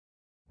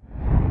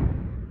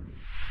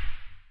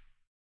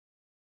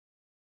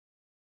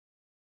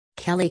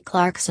Kelly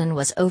Clarkson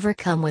was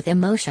overcome with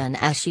emotion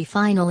as she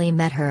finally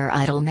met her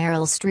idol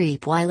Meryl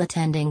Streep while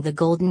attending the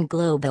Golden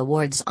Globe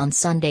Awards on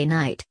Sunday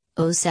night,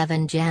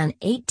 07 Jan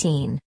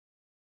 18.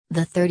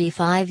 The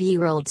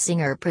 35-year-old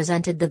singer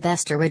presented the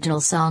Best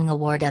Original Song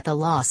award at the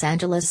Los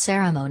Angeles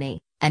ceremony,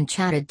 and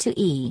chatted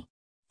to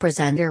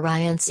presenter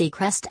Ryan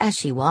Seacrest as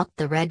she walked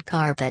the red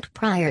carpet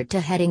prior to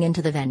heading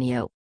into the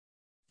venue.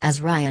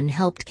 As Ryan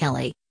helped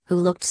Kelly, who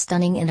looked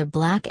stunning in a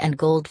black and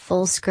gold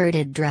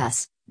full-skirted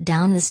dress,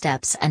 down the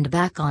steps and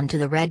back onto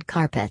the red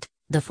carpet,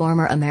 the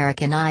former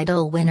American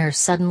Idol winner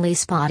suddenly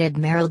spotted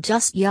Meryl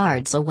just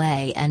yards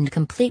away and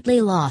completely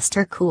lost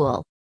her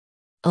cool.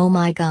 "Oh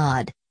my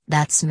God,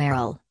 that's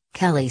Meryl,"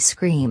 Kelly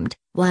screamed,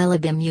 while a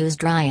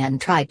bemused Ryan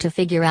tried to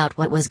figure out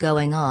what was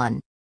going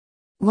on.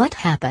 "What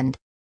happened?"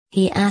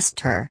 he asked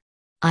her.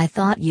 "I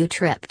thought you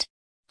tripped."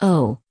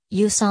 "Oh,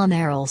 you saw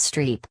Meryl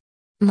Streep."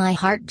 "My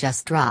heart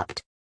just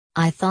dropped.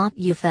 I thought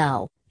you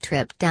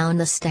tripped down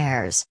the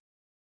stairs."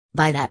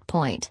 By that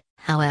point,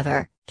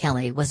 however,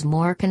 Kelly was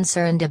more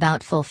concerned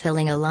about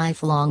fulfilling a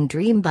lifelong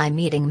dream by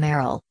meeting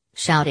Meryl,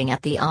 shouting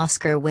at the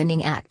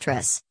Oscar-winning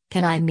actress,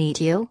 "Can I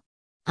meet you?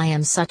 I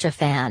am such a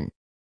fan.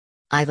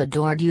 I've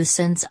adored you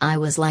since I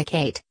was like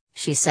 8,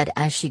 she said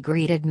as she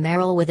greeted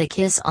Meryl with a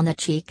kiss on the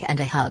cheek and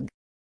a hug.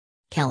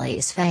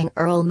 Kelly's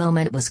fangirl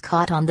moment was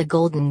caught on the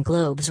Golden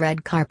Globes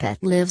red carpet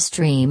live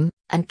stream,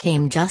 and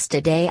came just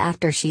a day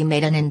after she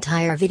made an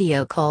entire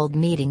video called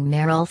Meeting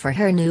Meryl for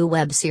her new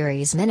web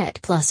series Minute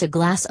Plus a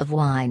Glass of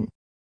Wine.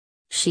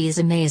 "She's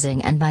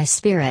amazing and my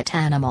spirit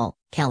animal,"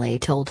 Kelly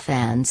told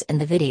fans in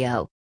the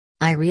video.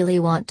 "I really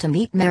want to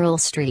meet Meryl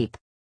Streep.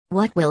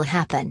 What will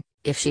happen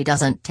if she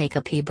doesn't take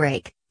a pee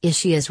break?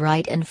 She is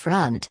right in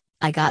front.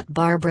 I got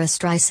Barbra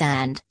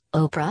Streisand,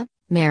 Oprah,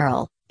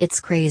 Meryl. It's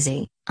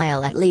crazy.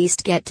 I'll at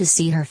least get to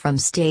see her from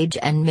stage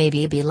and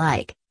maybe be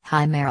like,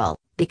 'Hi Meryl,'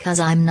 because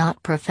I'm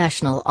not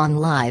professional on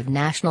live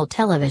national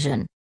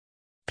television.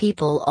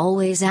 People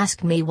always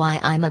ask me why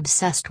I'm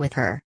obsessed with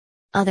her.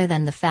 Other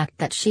than the fact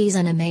that she's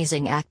an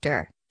amazing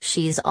actor,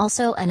 she's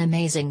also an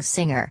amazing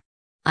singer.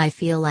 I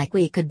feel like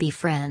we could be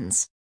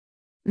friends."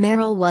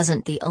 Meryl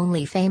wasn't the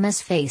only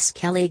famous face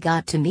Kelly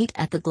got to meet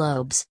at the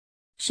Globes.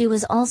 She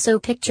was also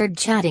pictured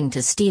chatting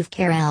to Steve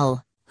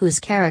Carell, whose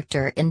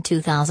character in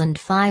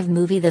 2005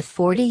 movie The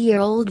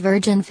 40-Year-Old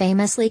Virgin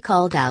famously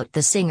called out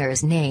the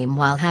singer's name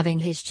while having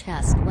his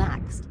chest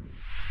waxed.